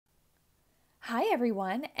Hi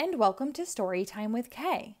everyone, and welcome to Storytime with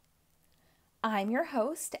Kay. I'm your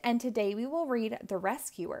host, and today we will read The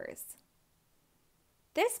Rescuers.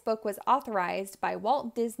 This book was authorized by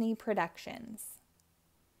Walt Disney Productions.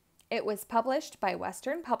 It was published by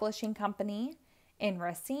Western Publishing Company in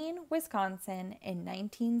Racine, Wisconsin in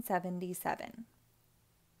 1977.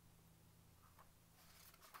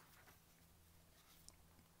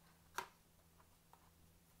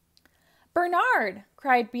 "Bernard!"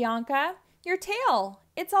 cried Bianca. "Your tail!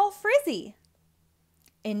 It's all frizzy!"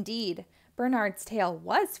 Indeed, Bernard's tail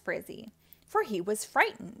was frizzy, for he was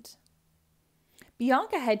frightened.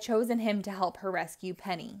 Bianca had chosen him to help her rescue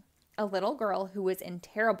Penny, a little girl who was in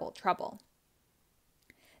terrible trouble.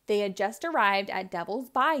 They had just arrived at Devil's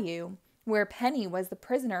Bayou, where Penny was the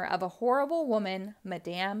prisoner of a horrible woman,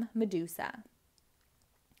 Madame Medusa.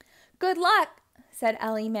 "Good luck," said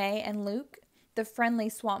Ellie Mae and Luke, the friendly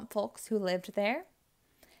swamp folks who lived there.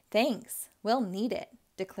 "Thanks, we'll need it,"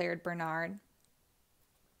 declared Bernard.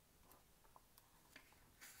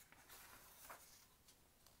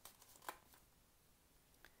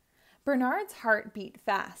 Bernard's heart beat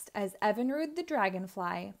fast as Evinrude the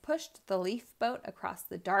dragonfly pushed the leaf boat across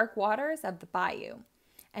the dark waters of the bayou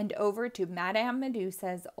and over to Madame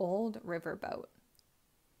Medusa's old riverboat.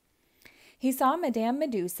 He saw Madame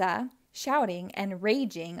Medusa shouting and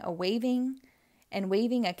raging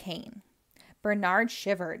waving a cane. Bernard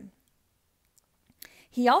shivered.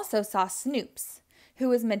 He also saw Snoops, who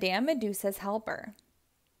was Madame Medusa's helper.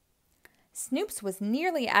 Snoops was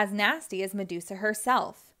nearly as nasty as Medusa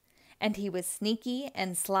herself, and he was sneaky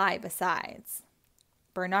and sly besides.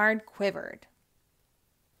 Bernard quivered.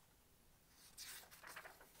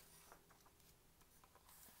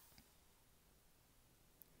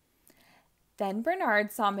 Then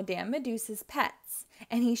Bernard saw Madame Medusa's pets,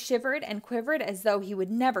 and he shivered and quivered as though he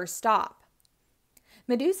would never stop.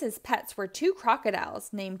 Medusa's pets were two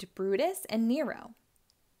crocodiles named Brutus and Nero.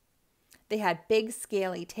 They had big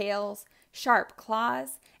scaly tails, sharp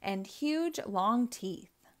claws, and huge long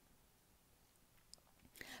teeth.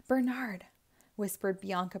 "Bernard," whispered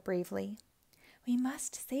Bianca bravely, "we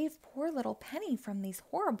must save poor little Penny from these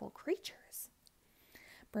horrible creatures."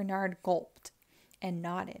 Bernard gulped and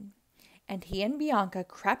nodded, and he and Bianca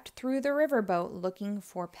crept through the riverboat looking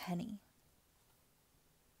for Penny.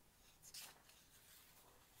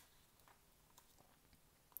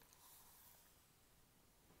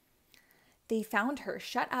 They found her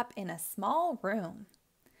shut up in a small room.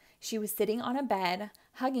 She was sitting on a bed,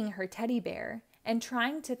 hugging her teddy bear, and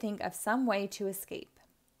trying to think of some way to escape.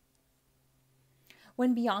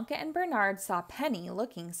 When Bianca and Bernard saw Penny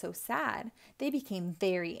looking so sad, they became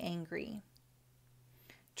very angry.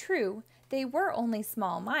 True, they were only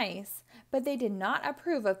small mice, but they did not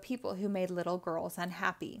approve of people who made little girls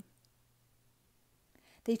unhappy.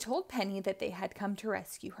 They told Penny that they had come to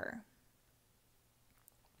rescue her.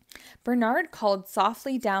 Bernard called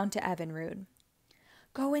softly down to Evinrude.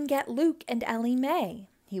 "Go and get Luke and Ellie Mae,"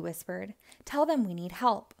 he whispered. "Tell them we need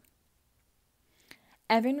help."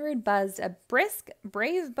 Evinrude buzzed a brisk,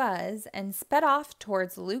 brave buzz and sped off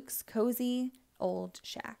towards Luke's cozy old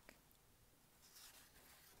shack.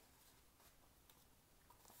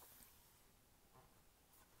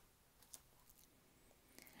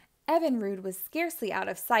 Evinrude was scarcely out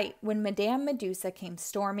of sight when Madame Medusa came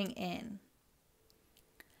storming in.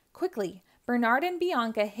 Quickly, Bernard and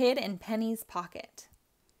Bianca hid in Penny's pocket.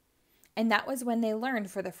 And that was when they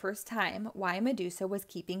learned for the first time why Medusa was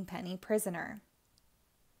keeping Penny prisoner.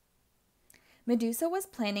 Medusa was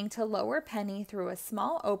planning to lower Penny through a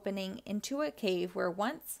small opening into a cave where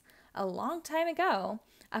once, a long time ago,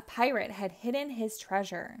 a pirate had hidden his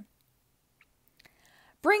treasure.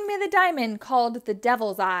 "Bring me the diamond called the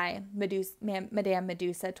Devil's Eye," Madame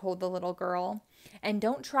Medusa told the little girl. "And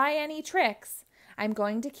don't try any tricks. I'm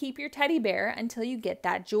going to keep your teddy bear until you get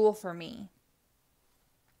that jewel for me."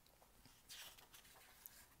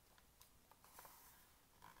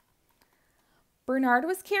 Bernard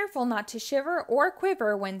was careful not to shiver or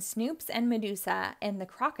quiver when Snoops and Medusa and the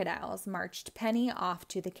crocodiles marched Penny off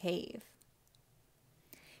to the cave.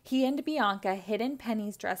 He and Bianca hid in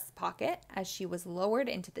Penny's dress pocket as she was lowered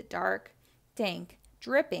into the dark, dank,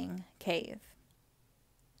 dripping cave.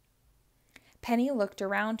 Penny looked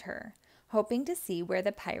around her, hoping to see where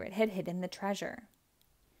the pirate had hidden the treasure.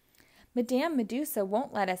 "Madame Medusa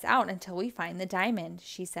won't let us out until we find the diamond,"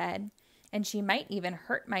 she said, "and she might even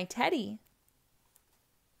hurt my teddy."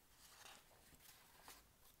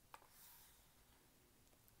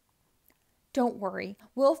 "Don't worry,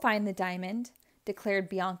 we'll find the diamond," declared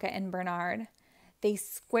Bianca and Bernard. They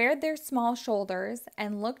squared their small shoulders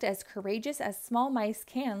and looked as courageous as small mice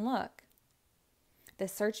can look. The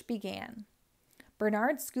search began.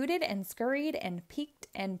 Bernard scooted and scurried and peeked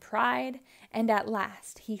and pried, and at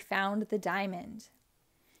last he found the diamond.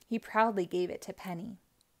 He proudly gave it to Penny.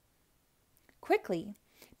 Quickly,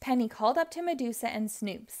 Penny called up to Medusa and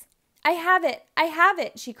Snoops. "I have it! I have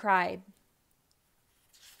it!" she cried.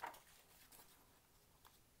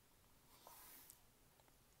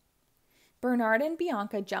 Bernard and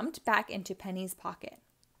Bianca jumped back into Penny's pocket.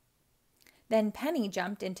 Then Penny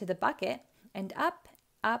jumped into the bucket, and up,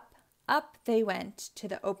 up, up they went to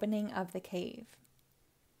the opening of the cave.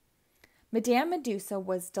 Madame Medusa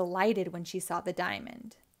was delighted when she saw the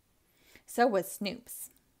diamond. So was Snoops.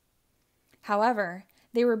 However,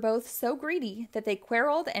 they were both so greedy that they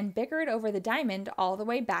quarreled and bickered over the diamond all the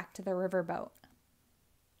way back to the riverboat.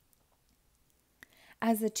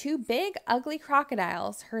 As the two big, ugly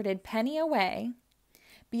crocodiles herded Penny away,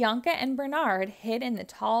 Bianca and Bernard hid in the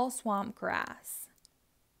tall swamp grass.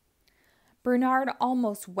 Bernard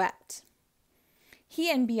almost wept. He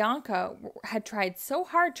and Bianca had tried so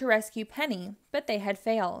hard to rescue Penny, but they had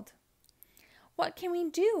failed. "What can we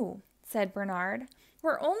do?" said Bernard.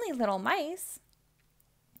 "We're only little mice."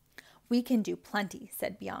 "We can do plenty,"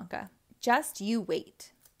 said Bianca. "Just you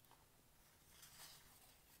wait."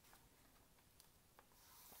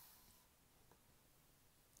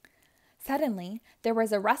 Suddenly, there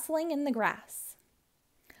was a rustling in the grass.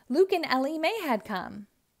 Luke and Ellie May had come.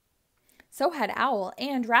 So had Owl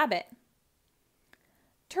and Rabbit.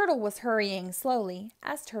 Turtle was hurrying slowly,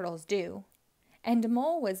 as turtles do, and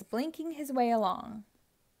Mole was blinking his way along.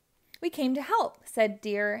 "We came to help," said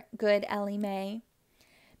dear, good Ellie May.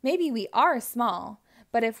 "Maybe we are small,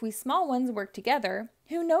 but if we small ones work together,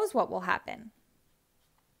 who knows what will happen?"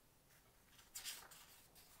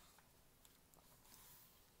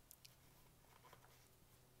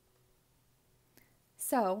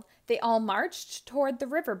 So they all marched toward the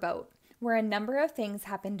riverboat, where a number of things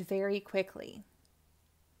happened very quickly.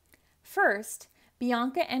 First,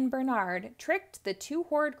 Bianca and Bernard tricked the two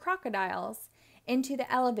horrid crocodiles into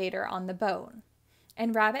the elevator on the boat,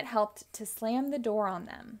 and Rabbit helped to slam the door on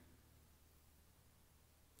them.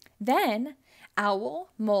 Then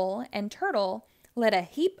Owl, Mole, and Turtle lit a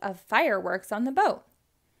heap of fireworks on the boat.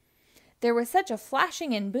 There was such a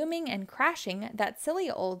flashing and booming and crashing that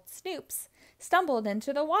silly old Snoops stumbled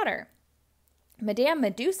into the water. Madame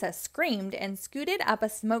Medusa screamed and scooted up a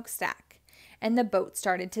smokestack, and the boat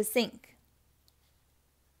started to sink.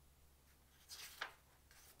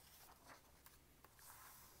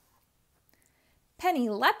 Penny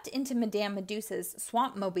leapt into Madame Medusa's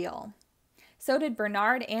swamp-mobile. So did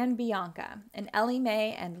Bernard and Bianca, and Ellie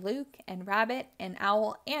May and Luke and Rabbit and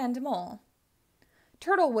Owl and Mole.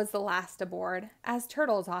 Turtle was the last aboard, as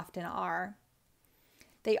turtles often are.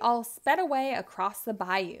 They all sped away across the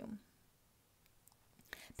bayou.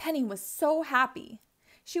 Penny was so happy.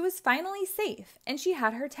 She was finally safe, and she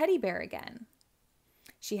had her teddy bear again.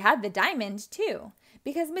 She had the diamond, too,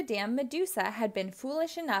 because Madame Medusa had been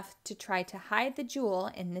foolish enough to try to hide the jewel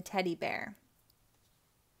in the teddy bear.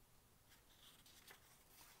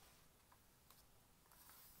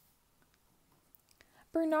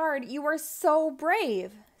 "Bernard, you are so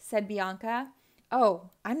brave," said Bianca. "Oh,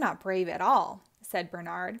 I'm not brave at all," said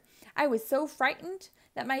Bernard. "I was so frightened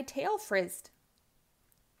that my tail frizzed."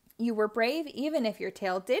 "You were brave even if your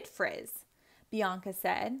tail did frizz," Bianca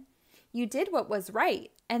said. "You did what was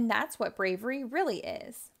right, and that's what bravery really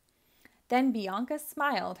is." Then Bianca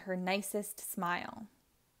smiled her nicest smile.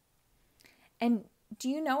 And do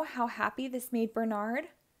you know how happy this made Bernard?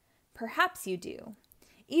 Perhaps you do,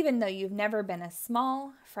 even though you've never been a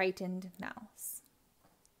small, frightened mouse.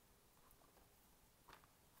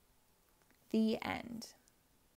 The end.